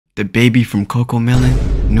The baby from Coco Melon?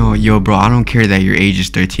 No, yo, bro, I don't care that your age is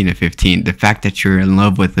 13 or 15. The fact that you're in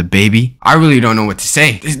love with a baby, I really don't know what to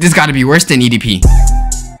say. This gotta be worse than EDP.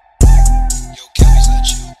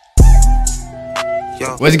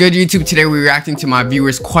 What's good, YouTube? Today we're reacting to my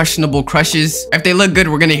viewers' questionable crushes. If they look good,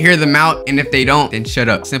 we're gonna hear them out, and if they don't, then shut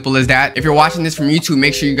up. Simple as that. If you're watching this from YouTube,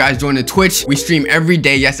 make sure you guys join the Twitch. We stream every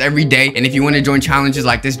day, yes, every day. And if you want to join challenges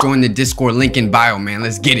like this, join the Discord link in bio, man.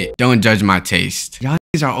 Let's get it. Don't judge my taste. Y'all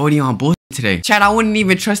are already on bullshit today. Chad, I wouldn't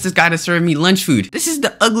even trust this guy to serve me lunch food. This is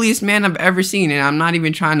the ugliest man I've ever seen, and I'm not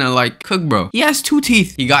even trying to like cook, bro. He has 2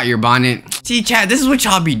 teeth. He got your bonnet. See, Chad, this is what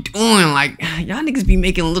y'all be doing. Like, y'all niggas be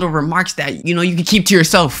making little remarks that, you know, you can keep to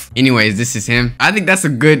yourself. Anyways, this is him. I think that's a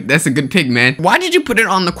good pick, man. Why did you put it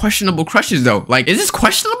on the questionable crushes though? Like, is this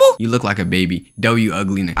questionable? You look like a baby. W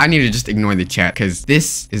ugliness. I need to just ignore the chat because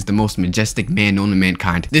this is the most majestic man known to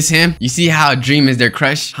mankind. This him. You see how Dream is their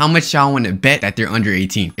crush? How much y'all want to bet that they're under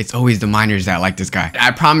 18? It's always the minors that like this guy.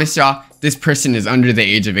 I promise y'all, this person is under the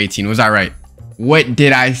age of 18. Was I right? What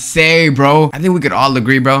did I say, bro? I think we could all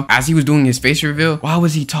agree, bro. As he was doing his face reveal, why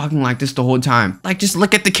was he talking like this the whole time? Like, just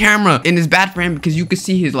look at the camera. And it's bad for him because you could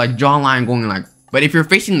see his like jawline going like, but if you're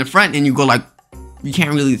facing the front and you go like, you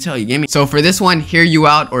can't really tell, you get me? So for this one, hear you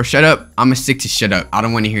out or shut up, I'm gonna stick to shut up. I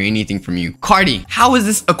don't want to hear anything from you. Cardi, how is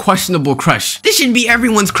this a questionable crush? This should be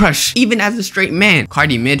everyone's crush, even as a straight man.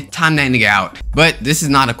 Cardi mid, time that nigga out. But this is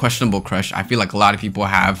not a questionable crush. I feel like a lot of people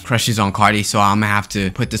have crushes on Cardi, so I'm gonna have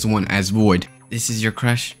to put this one as void. This is your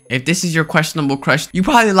crush? If this is your questionable crush, you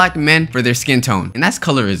probably like men for their skin tone, and that's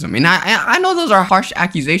colorism. And I know those are harsh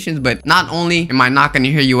accusations, but not only am I not gonna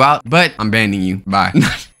hear you out, but I'm banning you. Bye.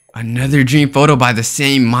 Another Dream photo by the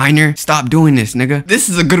same minor? Stop doing this, nigga. This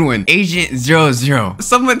is a good one. Agent 00.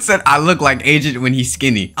 Someone said I look like Agent when he's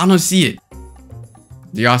skinny. I don't see it.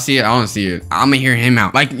 Do y'all see it? I don't see it. I'm gonna hear him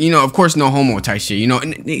out. Like, you know, of course, no homo type shit. You know,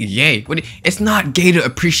 yay. It's not gay to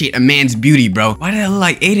appreciate a man's beauty, bro. Why did I look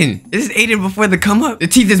like Aiden? This is Aiden before the come up. The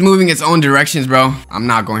teeth is moving its own directions, bro. I'm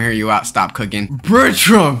not gonna hear you out. Stop cooking.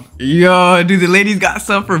 Bertram. Yo, do the ladies got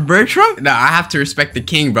some for Bertram? Nah, I have to respect the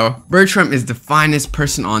king, bro. Bertram is the finest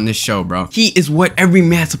person on this show, bro. He is what every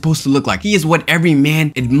man's supposed to look like. He is what every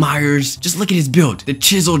man admires. Just look at his build. The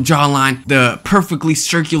chiseled jawline, the perfectly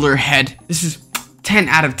circular head. This is 10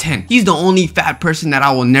 out of 10. He's the only fat person that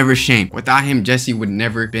I will never shame. Without him, Jesse would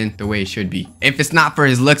never been the way it should be. If it's not for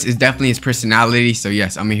his looks, it's definitely his personality. So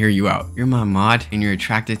yes, I'm gonna hear you out. You're my mod and you're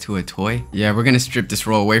attracted to a toy? Yeah, we're gonna strip this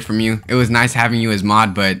role away from you. It was nice having you as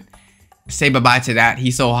mod, but say bye-bye to that.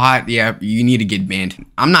 He's so hot. Yeah, you need to get banned.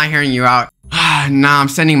 I'm not hearing you out. Nah, I'm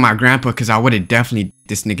sending my grandpa because I would have definitely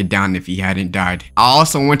this nigga down if he hadn't died. I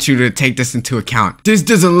also want you to take this into account. This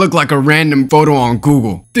doesn't look like a random photo on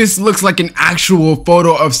Google. This looks like an actual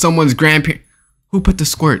photo of someone's grandparent. Who put the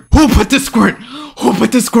squirt? Who put the squirt? Who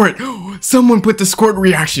put the squirt? Someone put the squirt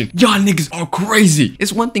reaction. Y'all niggas are crazy.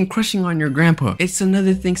 It's one thing crushing on your grandpa. It's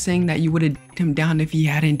another thing saying that you would have him down if he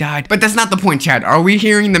hadn't died. But that's not the point, Chad. Are we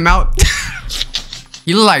hearing them out?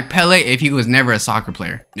 You look like Pele if he was never a soccer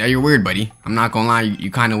player. Yeah, you're weird, buddy. I'm not gonna lie, you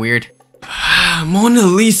kind of weird. Mona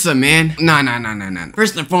Lisa, man. Nah.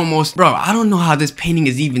 First and foremost, bro, I don't know how this painting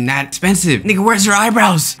is even that expensive. Nigga, where's her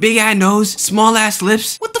eyebrows? Big ass nose, small ass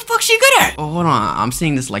lips. What the fuck she good at? Oh, hold on. I'm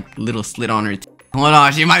seeing this like little slit on her. Hold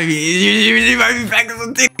on, she might be packing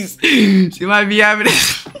some titties. She might be having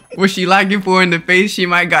it. What she liking for in the face she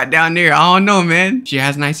might got down there. I don't know, man. She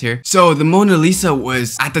has nice hair. So the Mona Lisa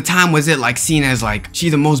was, at the time, was it like seen as like, she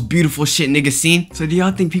the most beautiful shit nigga seen? So do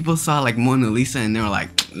y'all think people saw like Mona Lisa and they were like,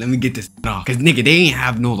 let me get this off? Cause nigga, they ain't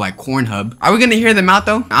have no like corn hub. Are we gonna hear them out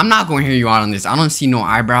though? I'm not gonna hear you out on this. I don't see no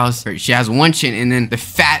eyebrows. She has one chin and then the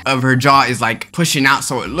fat of her jaw is like pushing out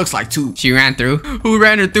so it looks like 2. She ran through. Who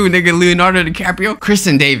ran her through, nigga? Leonardo DiCaprio?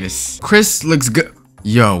 Kristen Davis. Chris looks good.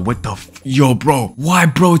 Yo, what the yo, bro, why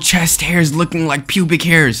bro chest hairs looking like pubic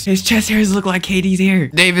hairs? His chest hairs look like Katie's hair.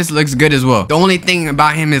 Davis looks good as well. The only thing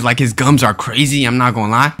about him is like his gums are crazy, I'm not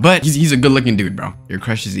gonna lie, but he's a good looking dude, bro. Your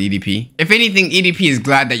crush is EDP. If anything, EDP is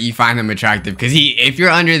glad that you find him attractive because if you're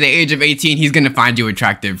under the age of 18, he's gonna find you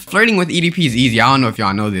attractive. Flirting with EDP is easy. I don't know if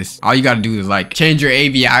y'all know this. All you gotta do is like change your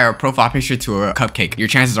AVI or profile picture to a cupcake. Your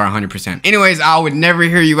chances are 100%. Anyways, I would never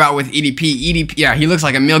hear you out with EDP. EDP, yeah, he looks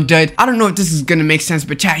like a milk dud. I don't know if this is gonna make sense,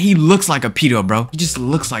 but chat, he looks like a pedo, bro. He just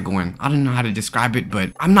looks like one. I don't know how to describe it,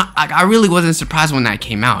 but I really wasn't surprised when that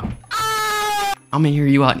came out. I'm gonna hear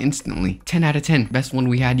you out instantly. 10 out of 10. Best one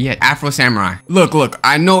we had yet. Afro Samurai. Look,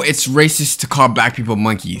 I know it's racist to call black people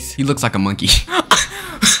monkeys. He looks like a monkey.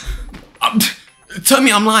 Tell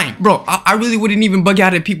me I'm lying. Bro, I really wouldn't even bug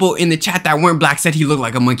out at people in the chat that weren't black said he looked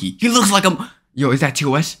like a monkey. He looks like a... Yo, is that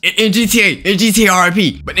TOS? In GTA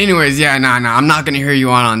RIP. But anyways, yeah, nah, I'm not gonna hear you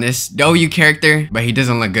on this W character, but he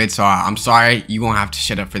doesn't look good, so I'm sorry. You gonna have to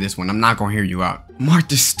shut up for this one. I'm not gonna hear you out.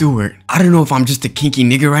 Martha Stewart. I don't know if I'm just a kinky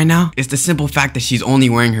nigga right now. It's the simple fact that she's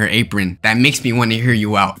only wearing her apron that makes me want to hear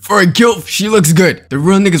you out. For a gilf, she looks good. The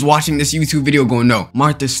real niggas watching this YouTube video gonna know.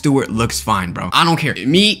 Martha Stewart looks fine, bro. I don't care.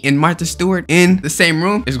 Me and Martha Stewart in the same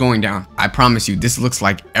room is going down. I promise you, this looks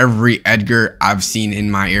like every Edgar I've seen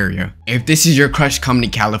in my area. If this is your crush coming to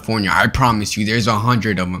California, I promise you, there's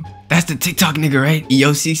 100 of them. That's the TikTok nigga, right?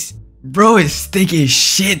 Eosis? Bro, it's thick as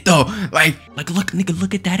shit though. Like look, nigga,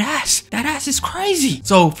 look at that ass. That ass is crazy.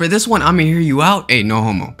 So for this one, I'ma hear you out. Hey, no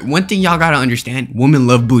homo. One thing y'all gotta understand, women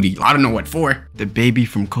love booty. I don't know what for. The baby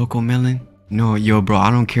from Coco Melon. No, yo, bro, I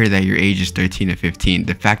don't care that your age is 13 or 15.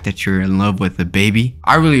 The fact that you're in love with a baby,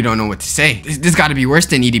 I really don't know what to say. This gotta be worse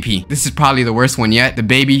than EDP. This is probably the worst one yet. The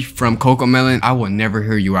baby from Coco Melon, I will never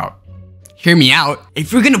hear you out. Hear me out.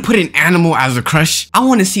 If you're gonna put an animal as a crush, I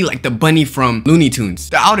want to see like the bunny from Looney Tunes.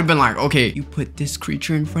 I would have been like, okay, you put this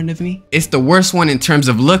creature in front of me. It's the worst one in terms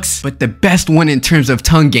of looks, but the best one in terms of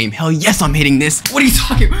tongue game. Hell yes, I'm hitting this. What are you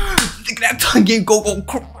talking about? Look at that tongue game go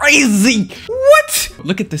crazy. What?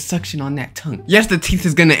 Look at the suction on that tongue. Yes, the teeth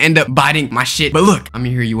is gonna end up biting my shit, but look, I'm gonna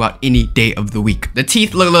hear you out any day of the week. The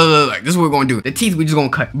teeth, look, this is what we're gonna do. The teeth, we just gonna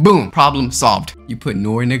cut. Boom, problem solved. You put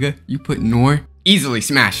Nor, nigga. You put Nor. Easily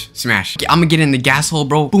smash. I'm gonna get in the gas hole,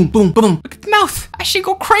 bro. Boom, boom, boom. Look at the mouth. That shit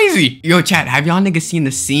go crazy. Yo, chat, have y'all niggas seen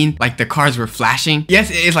the scene? Like the cars were flashing? Yes,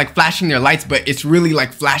 it is like flashing their lights, but it's really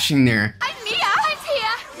like flashing their... I'm Mia. I'm Tia.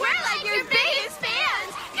 We're like your biggest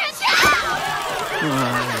fans.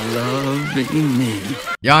 I love being me.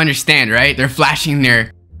 Y'all understand, right? They're flashing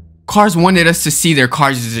their... Cars wanted us to see their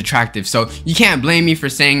cars as attractive, so you can't blame me for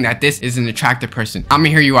saying that this is an attractive person. I'm gonna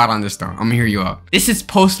hear you out on this though. I'm gonna hear you out. This is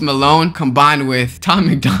Post Malone combined with Tom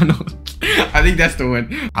McDonald. I think that's the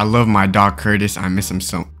one. I love my dog Curtis. I miss him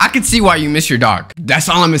so. I can see why you miss your dog. That's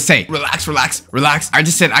all I'm gonna say. Relax, relax, relax. I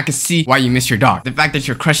just said I could see why you miss your dog. The fact that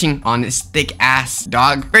you're crushing on this thick ass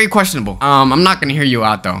dog, very questionable. I'm not gonna hear you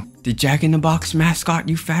out though. The Jack in the Box mascot,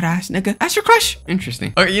 you fat ass nigga. That's your crush?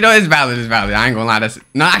 Interesting. Okay, you know, it's valid, it's valid. I ain't gonna lie,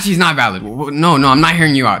 no, actually it's not valid. No, I'm not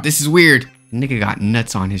hearing you out. This is weird. Nigga got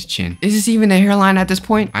nuts on his chin. Is this even a hairline at this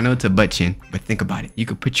point? I know it's a butt chin, but think about it. You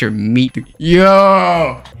could put your meat through.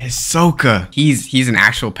 Yo, Hisoka. He's an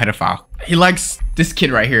actual pedophile. He likes this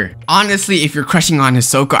kid right here. Honestly, if you're crushing on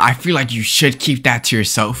Hisoka, I feel like you should keep that to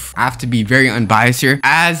yourself. I have to be very unbiased here.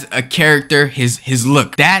 As a character, his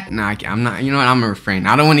look, that, nah, I'm not, you know what, I'm gonna refrain.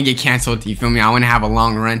 I don't want to get canceled, you feel me? I want to have a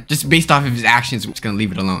long run. Just based off of his actions, we're just gonna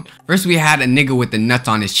leave it alone. First, we had a nigga with the nuts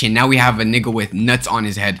on his chin. Now we have a nigga with nuts on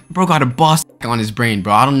his head. Bro got a boss on his brain,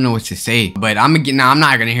 bro. I don't know what to say, but I'm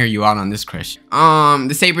not gonna hear you out on this crush.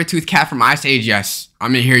 The saber-toothed cat from Ice Age, yes.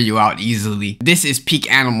 I'm gonna hear you out easily. This is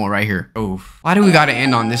peak animal right here. Oof. Why do we gotta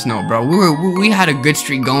end on this note, bro? We had a good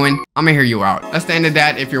streak going. I'm gonna hear you out. That's the end of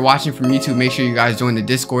that. If you're watching from YouTube, make sure you guys join the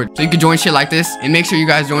Discord so you can join shit like this. And make sure you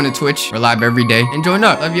guys join the Twitch. We're live every day. And join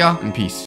up. Love y'all and peace.